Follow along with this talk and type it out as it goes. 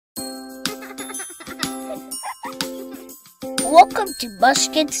Welcome to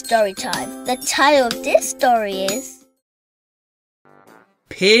Munchkin Storytime. The title of this story is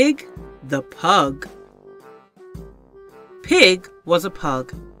Pig the Pug. Pig was a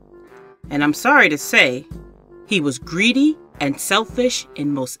pug, and I'm sorry to say, he was greedy and selfish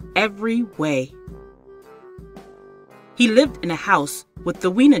in most every way. He lived in a house with the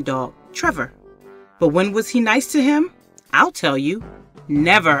wiener dog, Trevor. But when was he nice to him? I'll tell you,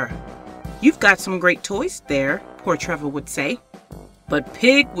 never. You've got some great toys there, poor Trevor would say. But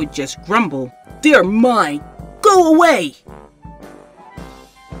Pig would just grumble, "They're mine, go away!"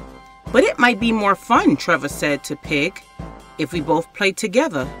 But it might be more fun, Trevor said to Pig, if we both played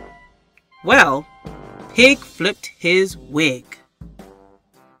together. Well, Pig flipped his wig.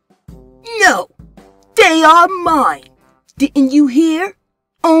 No, they are mine. Didn't you hear?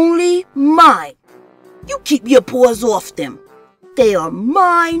 Only mine. You keep your paws off them. They are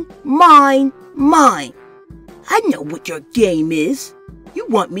mine, mine, mine. I know what your game is. You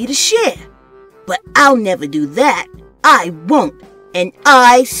want me to share. But I'll never do that. I won't, and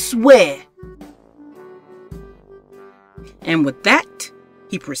I swear. And with that,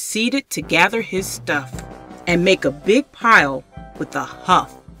 he proceeded to gather his stuff and make a big pile with a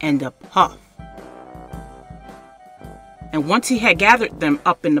huff and a puff. And once he had gathered them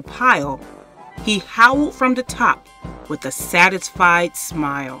up in the pile, he howled from the top with a satisfied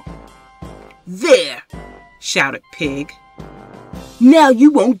smile. There, shouted Pig. Now you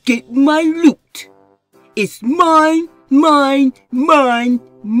won't get my loot. It's mine, mine, mine,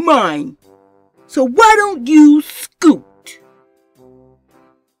 mine. So why don't you scoot?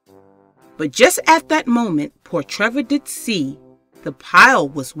 But just at that moment, poor Trevor did see the pile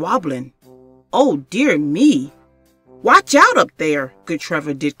was wobbling. Oh dear me! Watch out up there, good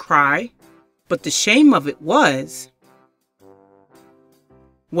Trevor did cry. But the shame of it was,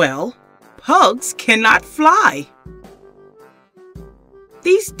 well, pugs cannot fly.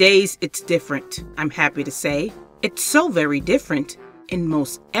 These days it's different, I'm happy to say. It's so very different in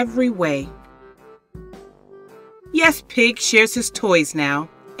most every way. Yes, Pig shares his toys now,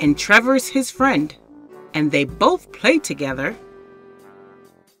 and Trevor's his friend, and they both play together,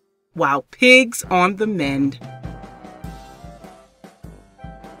 while Pig's on the mend.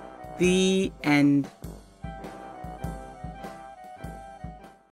 The end.